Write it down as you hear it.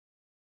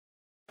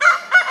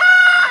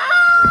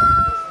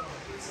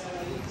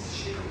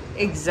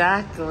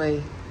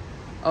Exactly.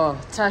 Oh,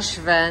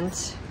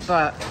 Tashvent,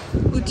 but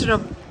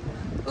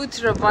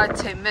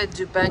Utrabate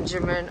Medu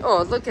Benjamin.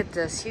 Oh, look at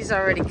this. He's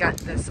already got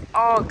this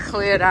all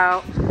cleared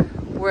out.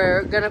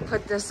 We're gonna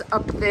put this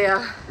up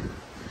there.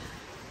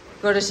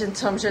 Gosh, and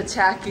Tom's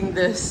attacking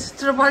this.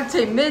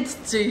 Trabate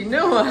Midti,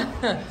 no,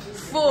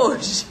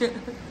 Foge.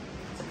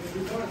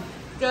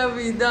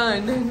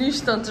 Gavidan.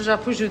 Nishtan já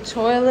pus o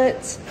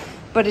toilet,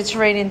 but it's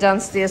raining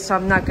downstairs, so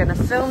I'm not gonna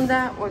film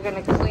that. We're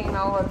gonna clean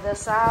all of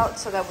this out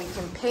so that we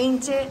can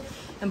paint it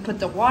and put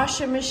the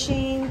washing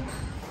machine.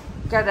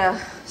 Gotta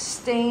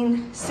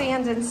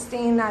sand and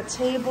stain that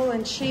table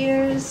and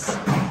chairs.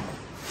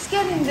 It's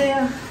getting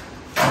there.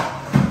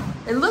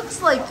 It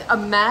looks like a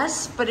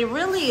mess, but it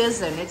really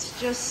isn't. It's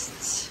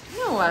just,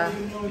 you know what?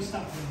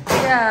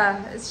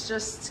 Yeah, it's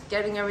just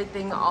getting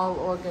everything all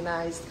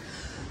organized.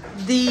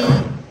 The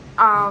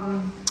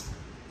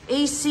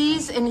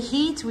ACs and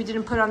heat, we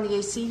didn't put on the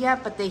AC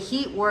yet, but the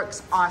heat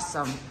works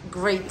awesome.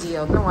 Great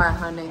deal. No way,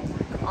 honey.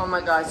 Oh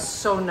my God,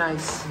 so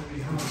nice.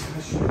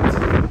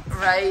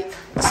 Right?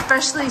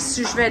 Especially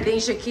se os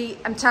velhinhos aqui.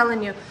 I'm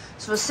telling you,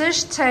 se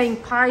vocês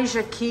têm pais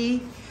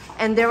aqui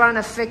and they're on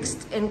a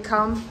fixed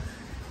income,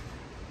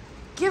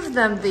 give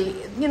them the,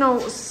 you know,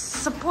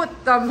 support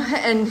them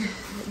and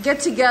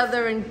get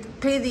together and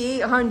pay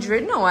the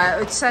 800. No,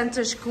 it's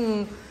centers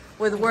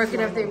with work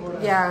and everything.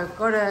 Yeah,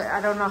 go to,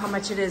 I don't know how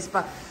much it is,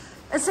 but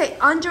let's say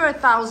under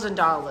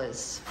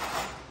 $1,000.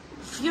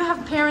 If you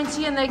have parents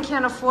here and they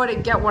can't afford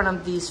it, get one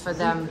of these for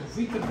them.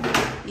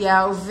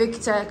 Yeah,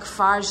 Victor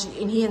Faj,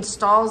 and he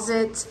installs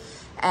it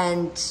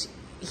and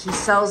he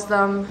sells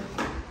them.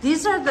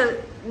 These are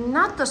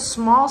not the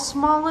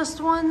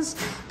smallest ones,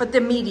 but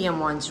the medium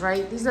ones,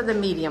 right? These are the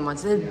medium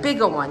ones, the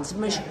bigger ones.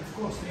 Yeah, of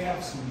course, they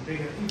have some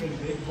bigger, even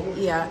big boys.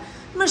 Yeah.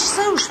 Mas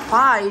seus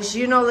pais,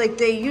 you know, like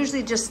they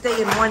usually just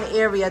stay in one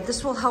area.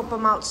 This will help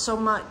them out so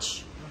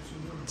much.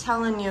 I'm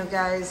telling you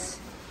guys,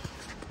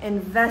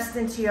 invest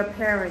into your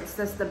parents.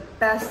 That's the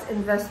best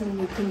investment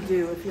you can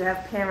do if you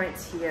have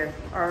parents here,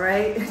 all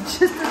right?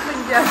 Just a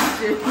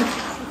suggestion.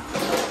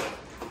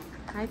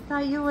 I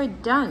thought you were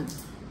done.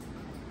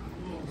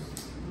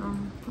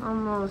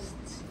 Almost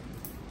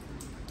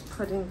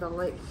putting the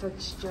light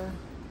fixture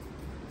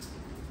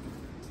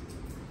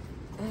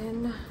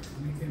in.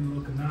 Make them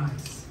look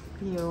nice.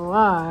 You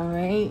are,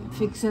 right?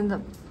 Fixing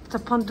the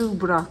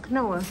pandubrak.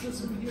 No.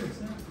 This one here,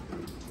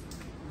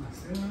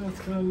 see how it's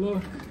gonna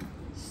look.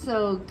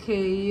 So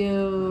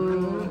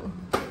cute.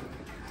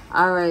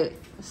 All right,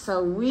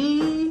 so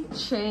we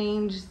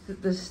changed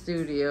the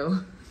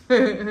studio.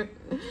 Eu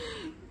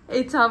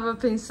estava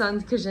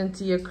pensando que a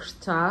gente ia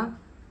cortar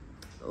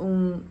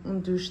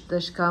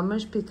das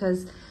camas,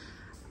 because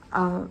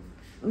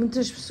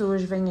muitas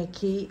pessoas vêm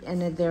aqui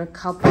and they're a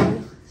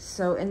couple,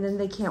 so, and then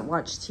they can't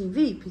watch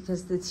TV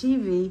because the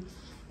TV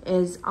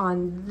is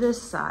on this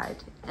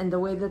side, and the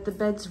way that the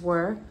beds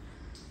were,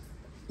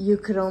 you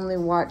could only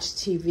watch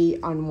TV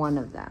on one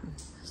of them.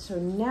 So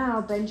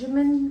now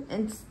Benjamin,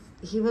 and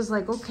he was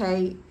like,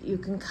 okay, you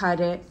can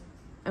cut it,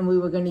 and we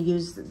were going to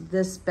use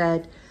this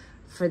bed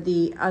for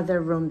the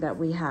other room that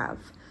we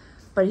have.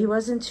 But he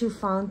wasn't too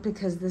fond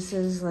because this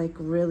is like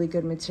really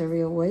good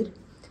material wood,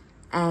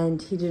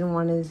 and he didn't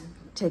want to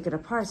take it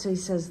apart. So he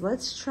says,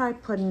 let's try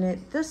putting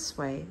it this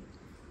way.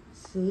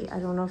 See, I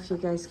don't know if you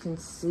guys can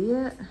see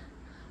it,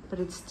 but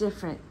it's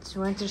different.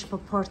 I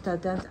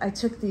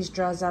took these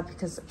drawers out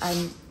because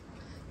I'm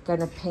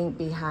gonna paint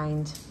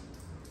behind.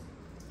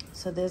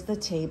 So there's the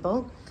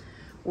table.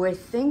 We're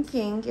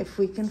thinking if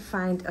we can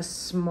find a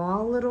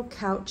small little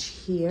couch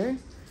here,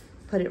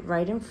 put it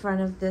right in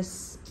front of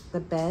the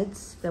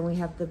beds, then we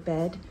have the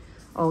bed.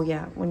 Oh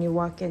yeah, when you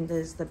walk in,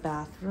 there's the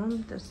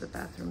bathroom. There's the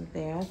bathroom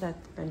there that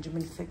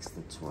Benjamin fixed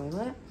the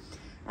toilet.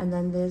 And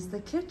then there's the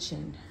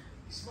kitchen.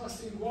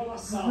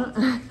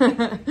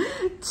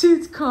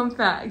 Too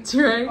compact,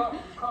 right?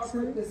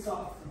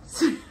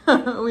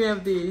 So we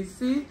have the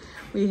AC,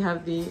 we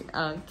have the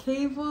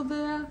cable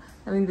there.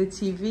 I mean the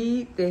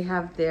TV, they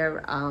have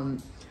their,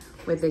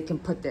 where they can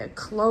put their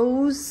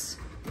clothes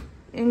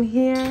in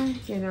here,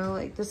 you know,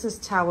 like this is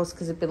towels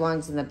because it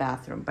belongs in the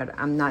bathroom, but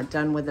I'm not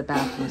done with the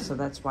bathroom, so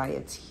that's why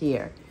it's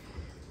here.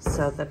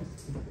 So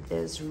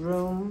there's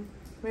room.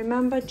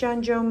 Remember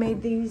John Joe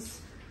made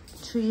these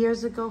 2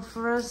 years ago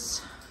for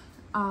us?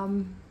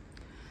 And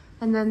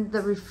then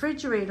the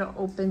refrigerator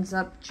opens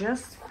up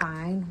just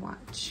fine.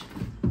 Watch.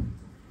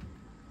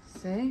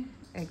 See?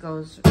 It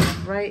goes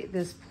right,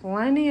 there's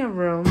plenty of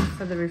room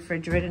for the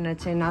refrigerator, and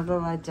it's another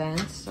la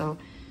dent, so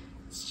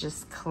it's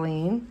just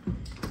clean.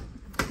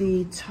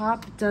 The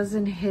top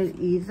doesn't hit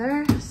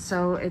either,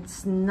 so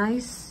it's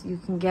nice. You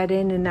can get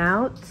in and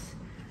out.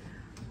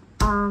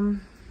 I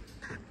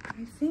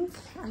think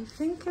I'm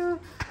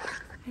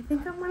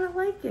gonna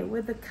like it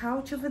with the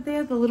couch over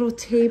there, the little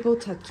table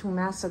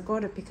tatumasa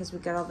agora because we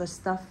got all the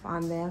stuff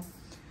on there.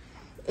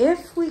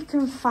 If we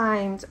can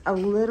find a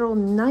little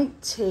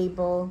night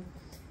table,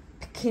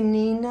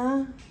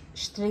 pequenina,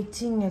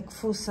 estreitinha que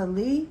fosse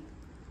ali,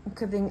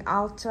 bocadinho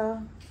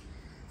alta,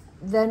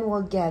 then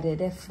we'll get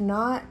it. If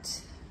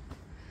not,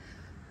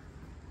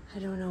 I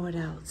don't know what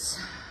else.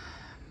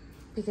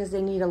 Because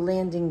they need a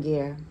landing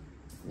gear.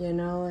 You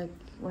know, like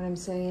what I'm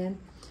saying?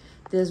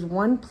 There's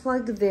one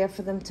plug there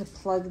for them to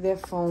plug their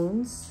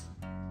phones.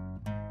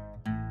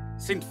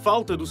 Sente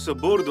falta do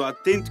sabor do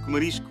autêntico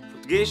marisco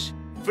português,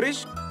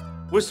 fresco?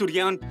 O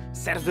açoriano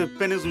serve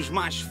apenas os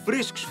mais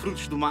frescos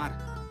frutos do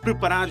mar,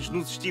 preparados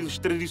nos estilos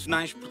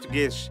tradicionais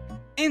portugueses.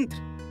 Entre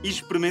e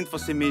experimente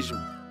você mesmo.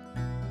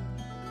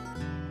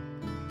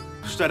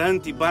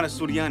 Restaurante e bar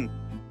açoriano.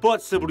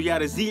 Pode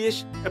saborear as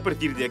ilhas a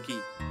partir de aqui.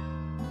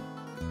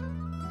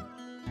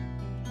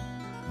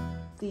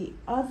 The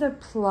other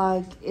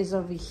plug is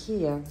over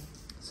here,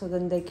 so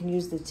then they can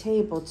use the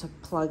table to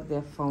plug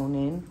their phone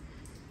in.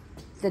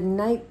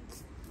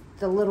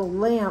 The little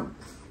lamp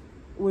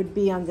would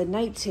be on the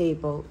night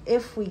table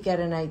if we get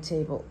a night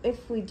table.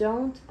 If we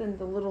don't, then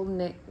the little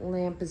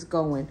lamp is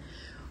going.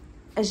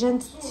 A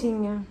gente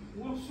tinha...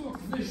 Uma pessoa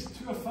que vejo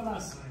tu a falar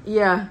assim.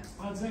 Yeah.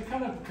 Vai dizer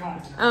cara de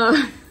cara.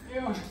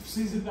 Eu acho que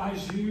precisa de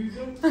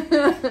ajuda.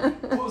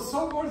 Or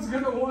someone's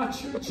going to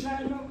watch your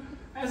channel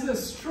as a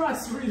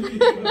stress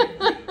reliever.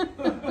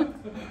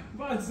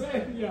 Vai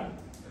dizer, yeah.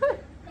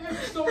 É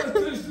que estou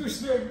atrás dos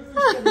segredos.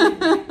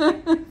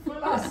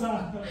 Fala assim.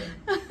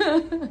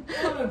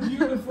 What a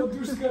beautiful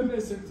dos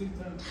cabeça que tu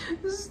tens.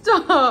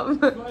 Stop.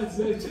 Vai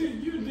dizer,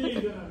 you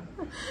need a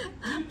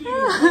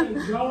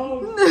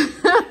job.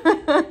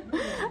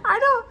 I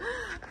don't...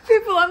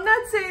 People, I'm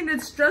not saying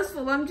it's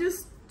stressful. I'm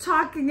just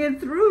talking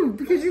it through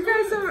because you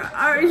guys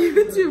are a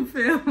YouTube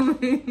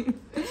family.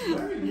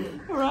 Very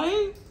good.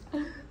 Right?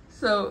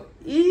 So,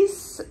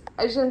 isso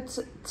a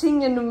gente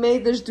tinha no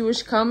meio das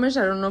duas camas.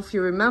 I don't know if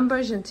you remember.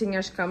 A gente tinha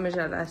as camas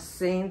era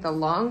assim, the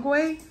long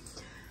way.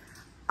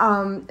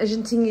 A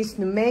gente tinha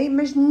isso no meio,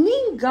 mas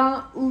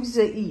ninguém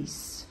usa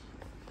isso.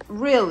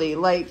 Really,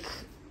 like,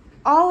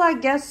 all our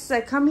guests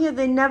that come here,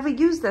 they never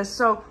use this.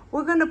 So,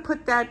 we're going to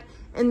put that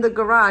in the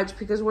garage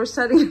because we're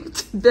setting up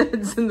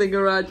beds in the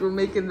garage. We're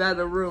making that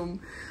a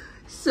room.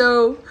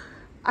 So,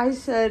 I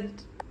said...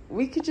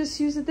 we could just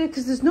use it there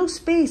because there's no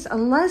space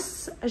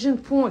unless a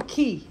gente põe a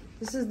key.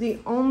 This is the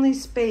only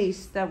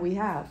space that we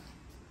have.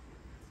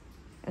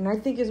 And I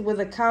think it's with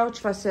a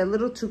couch, vai ser a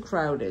little too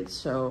crowded.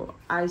 So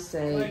I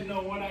say... I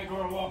know when I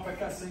grow up, I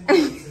got some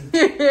just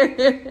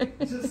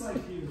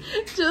like you.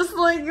 Just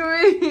like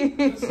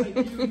me. Just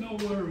like you, no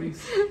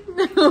worries.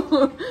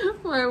 No,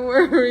 my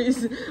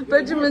worries.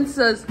 Benjamin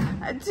says,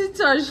 tu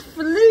estás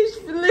feliz,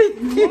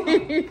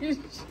 feliz.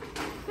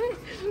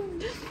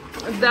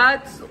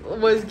 That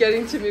was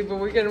getting to me, but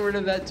we're getting rid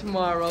of that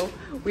tomorrow.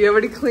 We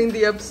already cleaned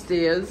the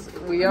upstairs.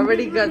 We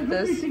already got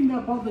this. Everything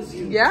that bothers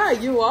you. Yeah,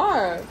 you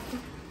are.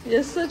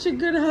 You're such a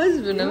good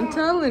husband, I'm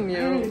telling you.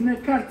 Hey, na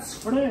carta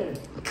spray.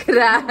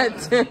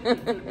 Krat.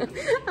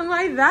 Am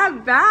I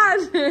that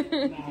bad? No,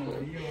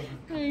 you're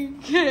Okay.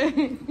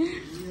 okay.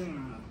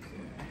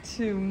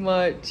 Too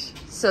much.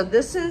 So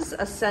this is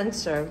a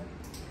sensor.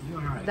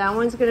 You're right. That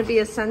one's going to be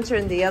a sensor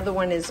and the other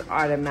one is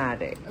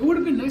automatic. It would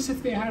have been nice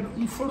if they had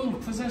forno que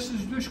fizesse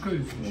as duas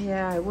coisas.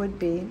 Yeah, it would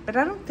be. But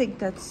I don't think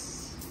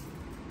that's...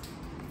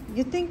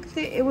 You think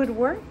that it would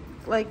work?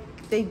 Like,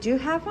 they do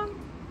have them?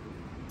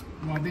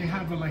 Well, they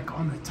have it like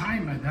on the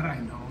timer that I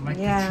know, like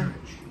the Yeah, church.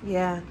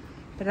 yeah.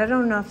 But I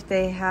don't know if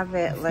they have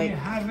it, If like... they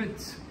have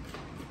it...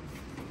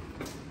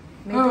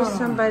 Maybe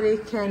somebody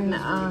can...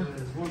 No,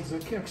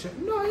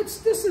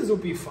 this will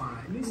be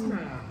fine. It's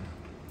not...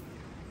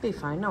 Be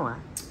fine, no way.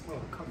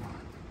 Oh, come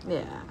on.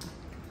 Yeah.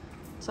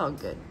 It's all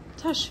good.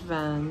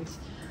 Tashvand.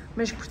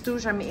 Mas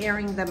portu, I'm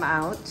airing them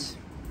out.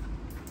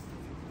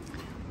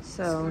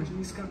 So...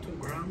 He's got to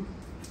ground.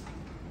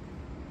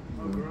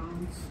 No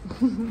grounds.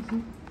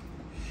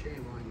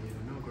 Shame on you,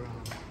 no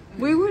ground.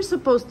 We were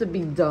supposed to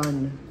be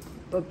done,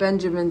 but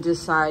Benjamin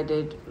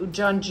decided.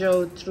 John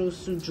Joe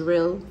trouxe o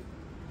drill.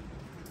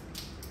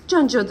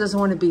 John Joe doesn't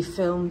want to be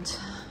filmed.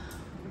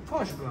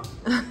 Posh ground.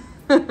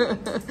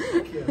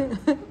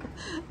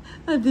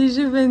 A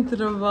DJ vem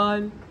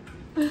trabalho.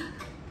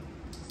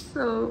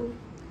 So,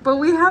 but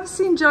we have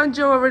seen John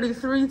Joe already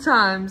 3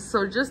 times,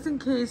 so just in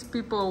case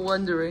people are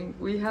wondering,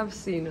 we have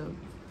seen him.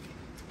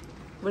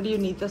 What do you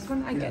need? This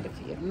one? I get it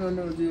for you. No,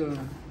 the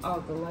Oh,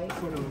 the light?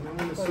 photo. I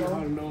want to see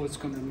how low it's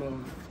going to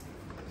load.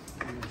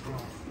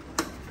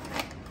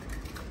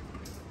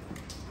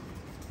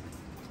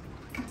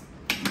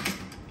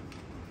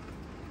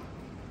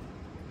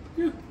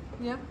 Yeah.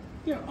 Yeah.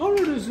 Yeah, all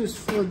of this is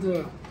for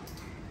them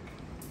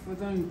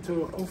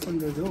to open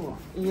the door.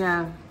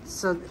 Yeah,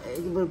 so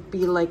it would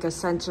be like a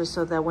sensor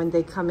so that when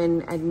they come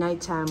in at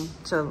nighttime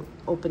to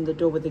open the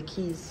door with the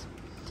keys.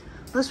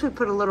 Unless we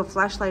put a little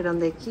flashlight on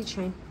their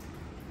keychain.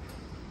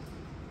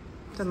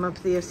 Come up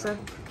there, sir.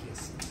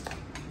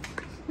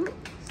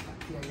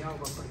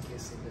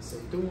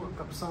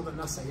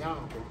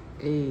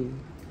 Hey,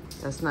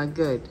 that's not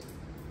good.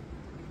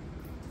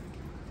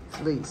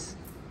 Please.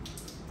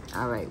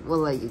 All right, we'll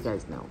let you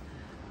guys know.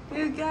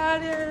 You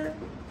got it.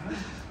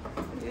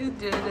 You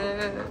did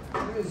it.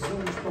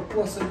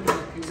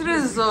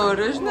 3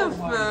 horas, não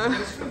foi?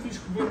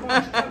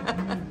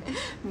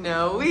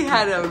 No, we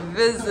had a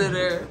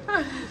visitor.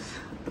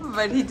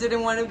 but he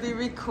didn't want to be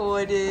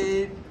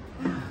recorded.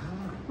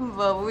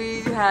 But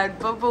we had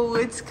Bubba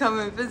Woods come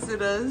and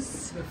visit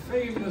us. The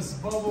famous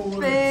Bubba Woods.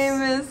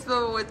 Famous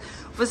Bubba Woods.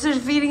 Vocês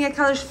virem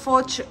aquelas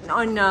fotos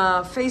on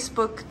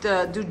Facebook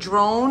do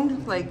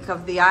drone, like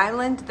of the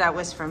island? That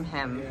was from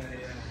him. Yeah, yeah.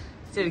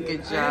 Did a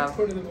good I job.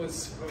 put it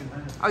was from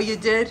him. Oh, you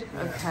did?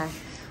 Yeah. Okay.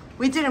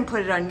 We didn't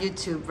put it on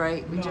YouTube,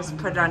 right? We just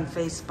put it on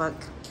Facebook.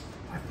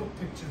 I put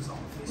pictures on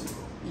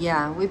Facebook.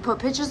 Yeah, we put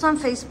pictures on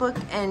Facebook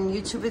and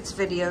YouTube it's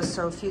videos.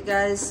 So if you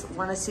guys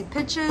want to see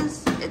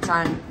pictures, it's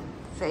on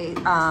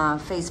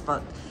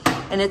Facebook.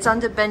 And it's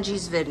under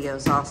Benji's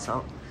videos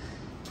also.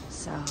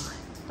 So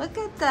look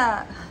at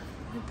that.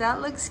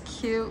 That looks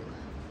cute.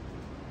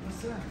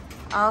 What's that?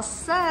 All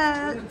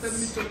set.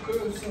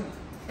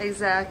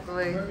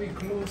 Exactly. Very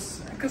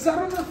close. Because I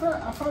don't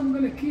know if I'm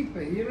going to keep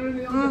it. You know,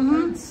 it all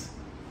depends.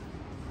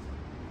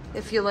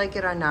 If you like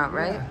it or not,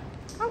 right?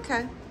 Yeah.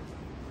 Okay.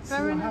 See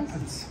Very what nice.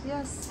 happens.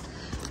 Yes.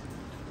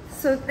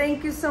 So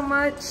thank you so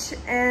much.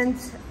 And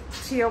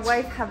to your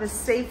wife, have a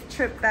safe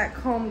trip back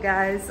home,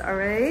 guys. All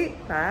right?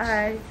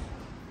 Bye.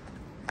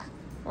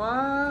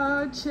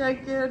 Wow,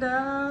 check it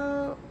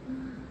out.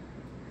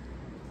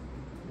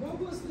 What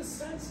was the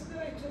sensor that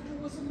I told you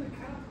was in the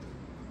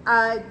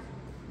cap?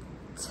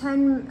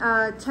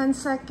 10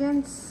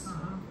 seconds.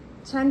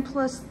 10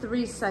 plus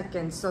 3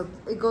 seconds. So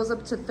it goes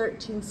up to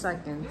 13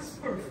 seconds. That's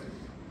perfect.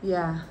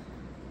 Yeah.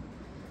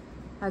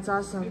 That's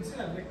awesome. It's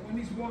like when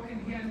he's walking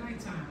here at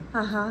nighttime.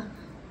 Uh-huh. That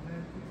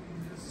we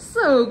can just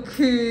So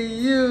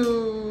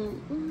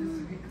cute. needs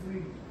to be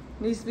clean.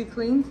 Needs to be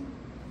cleaned.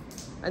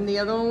 And the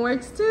other one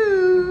works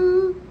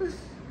too.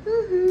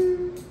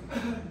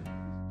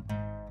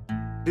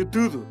 De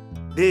tudo,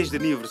 desde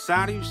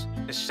aniversários,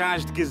 a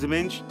chás de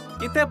casamentos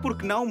e até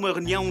porque não uma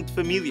reunião de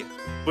família.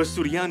 O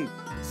açoriano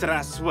será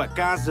a sua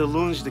casa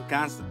longe de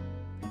casa.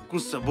 Com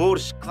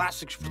sabores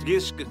clássicos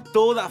portugueses que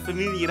toda a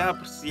família irá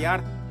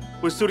apreciar,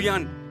 o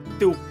açoriano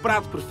tem o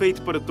prato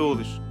perfeito para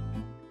todos.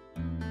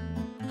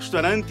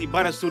 Restaurante e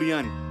bar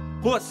açoriano.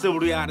 Pode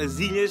saborear as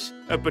ilhas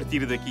a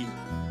partir daqui.